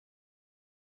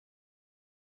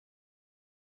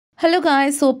Hello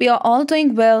guys, hope you're all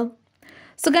doing well.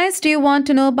 So guys, do you want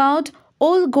to know about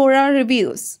Olgora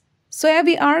Reviews? So yeah,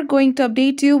 we are going to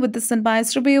update you with this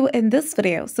unbiased review in this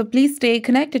video. So please stay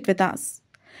connected with us.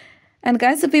 And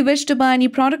guys, if you wish to buy any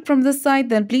product from this site,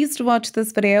 then please do watch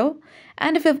this video.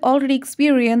 And if you've already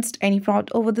experienced any fraud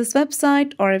over this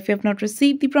website, or if you have not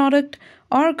received the product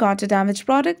or got a damaged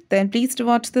product, then please do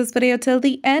watch this video till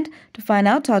the end to find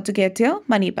out how to get your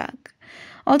money back.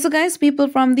 Also guys, people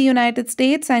from the United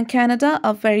States and Canada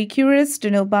are very curious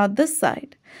to know about this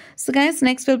site. So guys,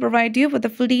 next we'll provide you with the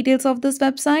full details of this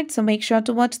website, so make sure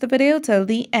to watch the video till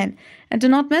the end and do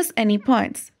not miss any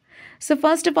points. So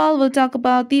first of all, we'll talk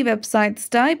about the website's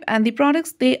type and the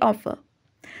products they offer.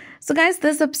 So guys,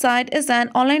 this website is an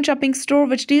online shopping store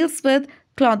which deals with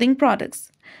clothing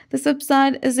products. This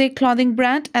website is a clothing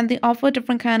brand and they offer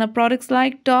different kind of products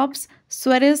like tops,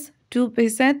 sweaters,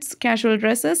 two-piece sets, casual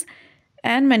dresses,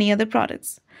 and many other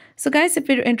products. So guys, if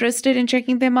you're interested in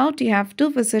checking them out, you have to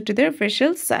visit to their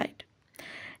official site.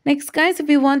 Next guys, if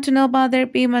you want to know about their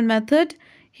payment method,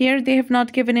 here they have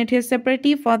not given it here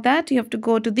separately. For that, you have to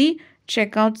go to the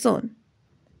checkout zone.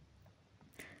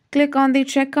 Click on the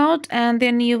checkout and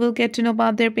then you will get to know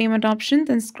about their payment options.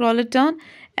 Then scroll it down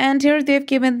and here they've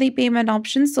given the payment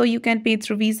options, so you can pay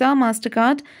through Visa,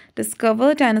 MasterCard,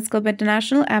 Discover, Diners Club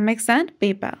International, Amex and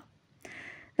Paypal.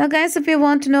 Now guys, if you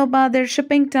want to know about their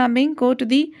shipping timing, go to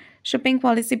the shipping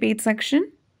policy page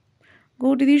section.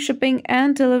 Go to the shipping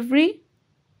and delivery.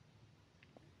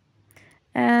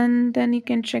 And then you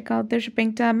can check out their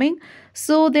shipping timing.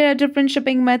 So there are different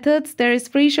shipping methods. There is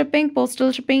free shipping,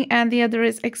 postal shipping, and the other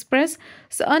is express.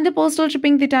 So under postal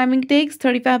shipping, the timing takes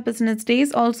 35 business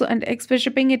days. Also under express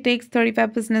shipping, it takes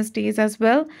 35 business days as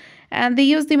well. And they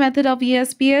use the method of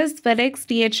USPS, FedEx,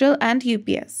 DHL, and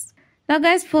UPS. Now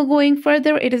guys, before going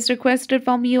further, it is requested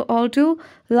from you all to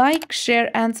like, share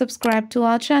and subscribe to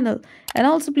our channel. And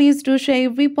also please do share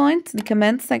your viewpoints in the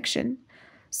comment section.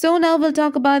 So now we'll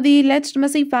talk about the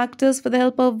legitimacy factors for the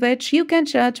help of which you can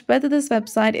judge whether this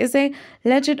website is a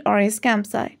legit or a scam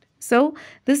site. So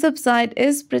this website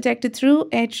is protected through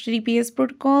HTTPS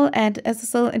protocol and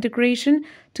SSL integration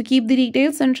to keep the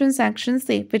details and transactions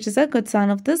safe, which is a good sign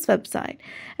of this website.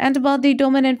 And about the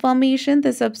domain information,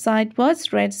 this website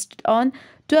was registered on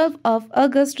 12th of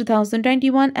August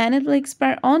 2021 and it will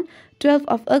expire on 12th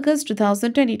of August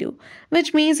 2022,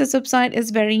 which means this website is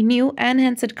very new and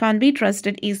hence it can't be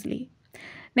trusted easily.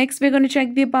 Next, we're going to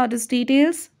check the about us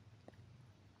details.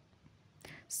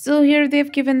 So here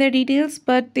they've given their details,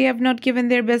 but they have not given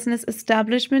their business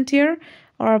establishment here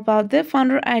or about their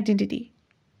founder identity.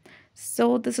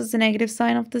 So this is the negative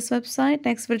sign of this website.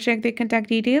 Next, we'll check their contact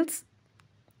details.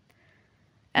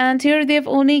 And here they've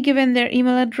only given their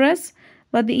email address,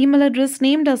 but the email address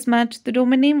name does match the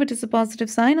domain name, which is a positive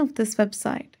sign of this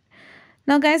website.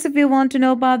 Now guys, if you want to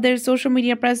know about their social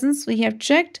media presence, we have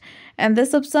checked and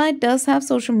this website does have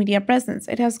social media presence.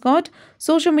 It has got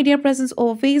social media presence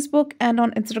over Facebook and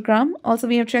on Instagram. Also,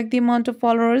 we have checked the amount of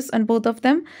followers on both of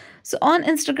them. So on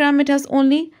Instagram, it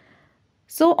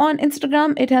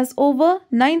has over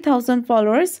 9,000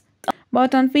 followers,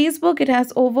 but on Facebook, it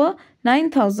has over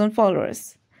 9,000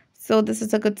 followers. So this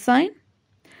is a good sign.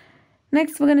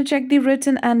 Next, we're going to check the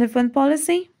written and refund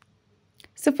policy.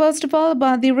 So first of all,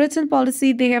 about the return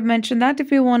policy, they have mentioned that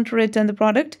if you want to return the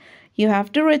product, you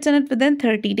have to return it within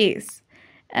 30 days.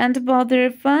 And about the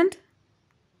refund,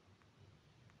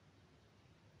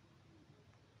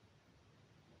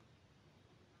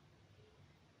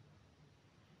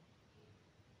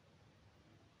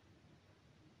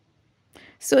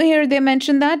 so here they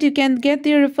mentioned that you can get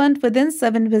the refund within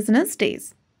 7 business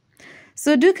days.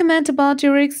 So do comment about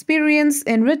your experience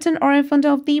in return or refund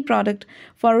of the product.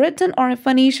 For return or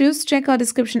refund issues, check our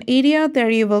description area.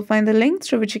 There you will find the link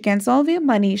through which you can solve your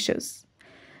money issues.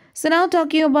 So now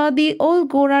talking about the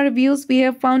Olgora reviews, we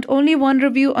have found only one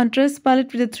review on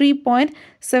Trustpilot with a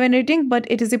 3.7 rating, but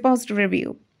it is a positive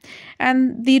review.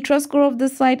 And the trust score of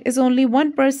this site is only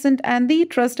 1% and the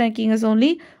trust ranking is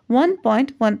only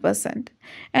 1.1%.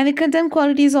 And the content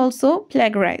quality is also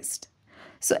plagiarized.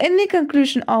 So in the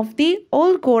conclusion of the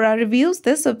Olgora reviews,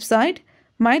 this website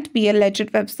might be a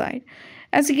legit website.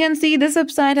 As you can see, this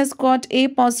website has got a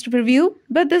positive review,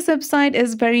 but this website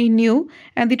is very new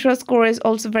and the trust score is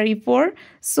also very poor,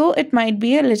 so it might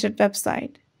be a legit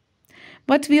website.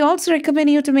 But we also recommend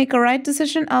you to make a right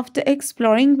decision after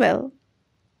exploring well.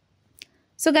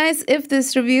 So guys, if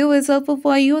this review is helpful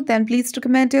for you, then please do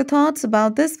comment your thoughts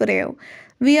about this video.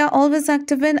 We are always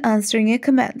active in answering your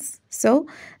comments. So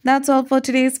that's all for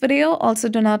today's video. Also,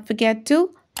 do not forget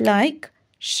to like,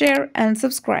 share and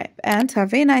subscribe and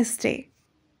have a nice day.